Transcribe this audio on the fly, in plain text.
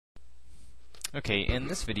Okay, in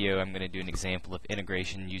this video I'm going to do an example of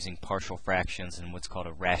integration using partial fractions and what's called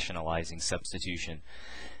a rationalizing substitution.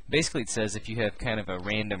 Basically it says if you have kind of a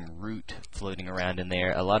random root floating around in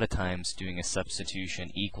there, a lot of times doing a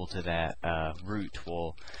substitution equal to that root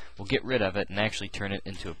will get rid of it and actually turn it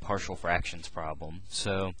into a partial fractions problem.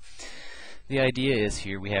 So the idea is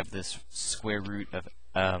here we have this square root of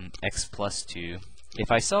x plus 2. If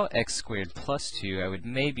I saw x squared plus 2, I would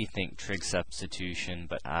maybe think trig substitution,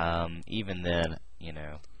 but even then, you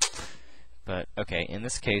know. But okay, in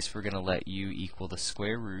this case we're going to let u equal the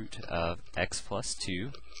square root of x plus 2.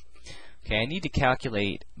 Okay, I need to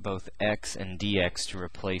calculate both x and dx to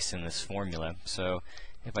replace in this formula. So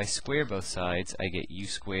if I square both sides, I get u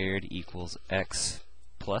squared equals x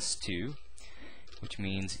plus 2, which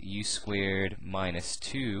means u squared minus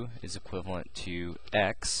 2 is equivalent to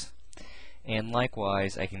x. And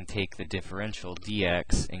likewise, I can take the differential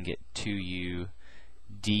dx and get 2u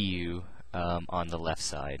du on the left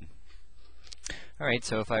side. Alright,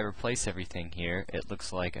 so if I replace everything here, it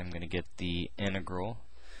looks like I'm going to get the integral.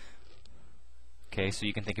 Okay, so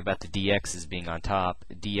you can think about the dx as being on top.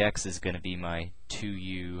 Dx is going to be my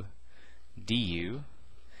 2u du.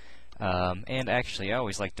 And actually, I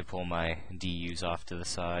always like to pull my du's off to the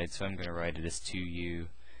side, so I'm going to write it as 2u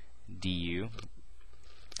du.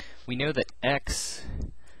 We know that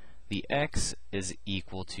the x is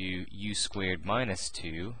equal to u squared minus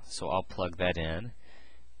 2, so I'll plug that in,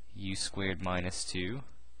 u squared minus 2,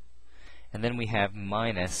 and then we have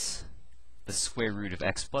minus the square root of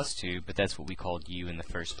x plus 2, but that's what we called u in the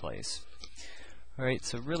first place. Alright,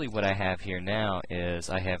 so really what I have here now is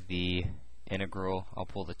I have the integral, I'll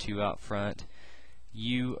pull the 2 out front,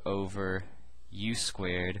 u over u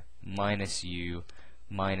squared minus u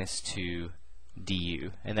minus 2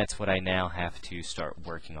 du, and that's what I now have to start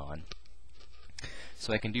working on.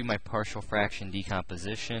 So I can do my partial fraction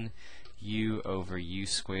decomposition, u over u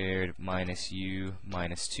squared minus u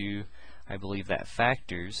minus 2. I believe that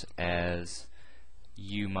factors as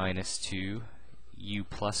u minus 2, u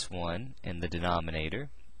plus 1 in the denominator.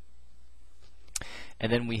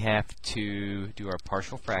 And then we have to do our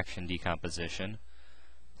partial fraction decomposition.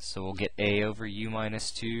 So we'll get a over u minus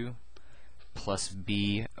 2 plus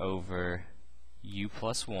b over u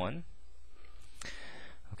plus 1.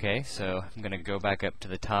 Okay, so I'm going to go back up to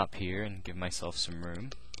the top here and give myself some room.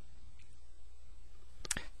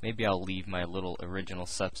 Maybe I'll leave my little original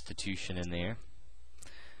substitution in there.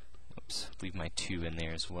 Oops, leave my 2 in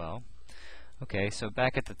there as well. Okay, so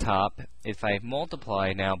back at the top, if I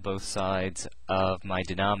multiply now both sides of my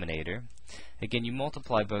denominator, again you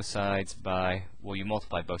multiply both sides by, well, you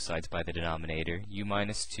multiply both sides by the denominator, u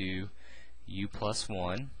minus 2, u plus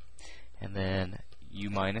 1, and then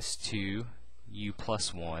u minus 2, u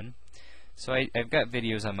plus 1. So I've got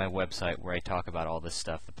videos on my website where I talk about all this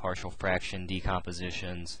stuff, the partial fraction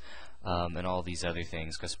decompositions, and all these other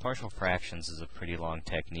things, because partial fractions is a pretty long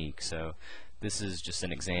technique. So this is just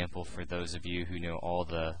an example for those of you who know all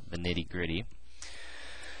the nitty-gritty.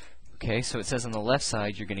 Okay, so it says on the left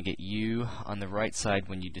side you're going to get u. On the right side,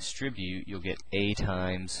 when you distribute, you'll get a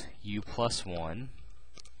times u plus 1.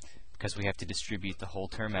 Because we have to distribute the whole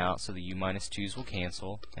term out, so the u minus 2's will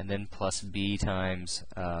cancel, and then plus b times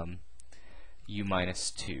u minus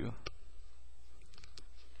 2.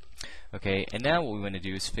 Okay, and now what we want to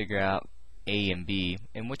do is figure out a and b,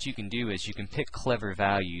 and what you can do is you can pick clever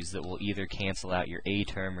values that will either cancel out your a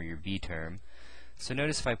term or your b term. So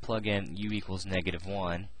notice if I plug in u equals negative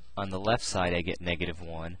 1, on the left side I get negative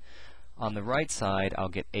 1. On the right side I'll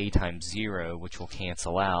get a times 0, which will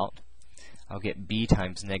cancel out. I'll get b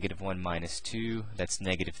times negative 1 minus 2, that's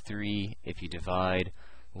negative 3. If you divide,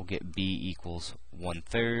 we'll get b equals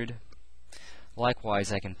 1/3.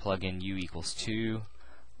 Likewise, I can plug in u equals 2.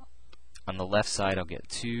 On the left side, I'll get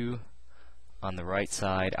 2. On the right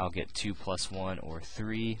side, I'll get 2 plus 1, or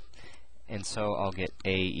 3. And so I'll get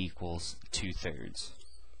a equals 2/3.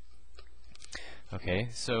 Okay,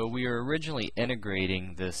 so we were originally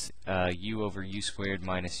integrating this u over u squared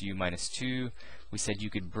minus u minus 2. We said you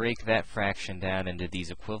could break that fraction down into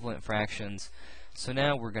these equivalent fractions. So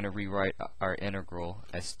now we're going to rewrite our integral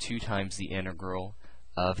as 2 times the integral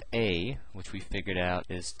of a, which we figured out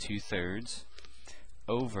is 2/3,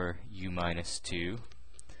 over u minus 2,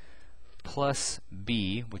 plus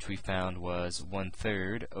b, which we found was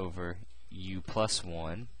 1/3 over u plus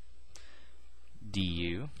 1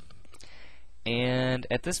 du. And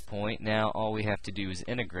at this point, now all we have to do is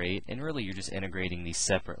integrate, and really you're just integrating these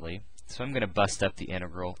separately. So I'm going to bust up the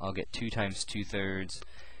integral. I'll get 2 times 2/3,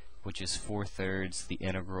 which is 4/3, the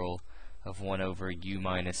integral of 1 over u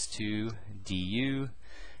minus 2 du.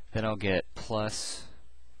 Then I'll get plus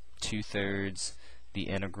 2/3 the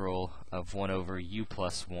integral of 1 over u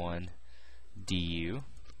plus 1 du.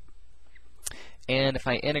 And if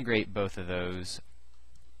I integrate both of those,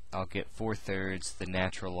 I'll get 4/3 the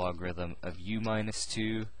natural logarithm of u minus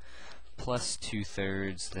 2 plus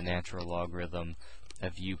 2/3 the natural logarithm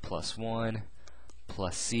of u plus 1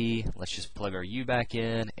 plus c. Let's just plug our u back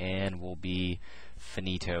in and we'll be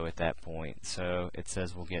finito at that point. So it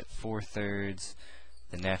says we'll get 4/3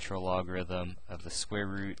 the natural logarithm of the square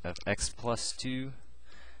root of x plus 2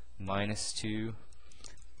 minus 2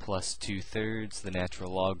 plus 2/3 the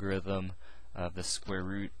natural logarithm of the square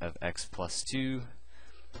root of x plus 2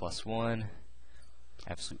 plus 1,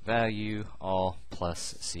 absolute value, all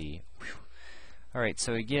plus c. Whew. Alright,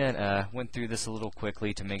 so again, went through this a little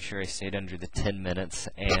quickly to make sure I stayed under the 10 minutes,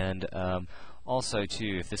 and also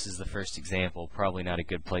too, if this is the first example, probably not a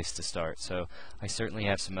good place to start. So I certainly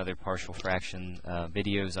have some other partial fraction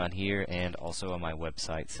videos on here and also on my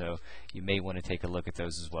website, so you may want to take a look at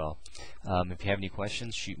those as well. If you have any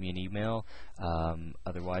questions, shoot me an email.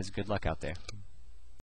 Otherwise, good luck out there.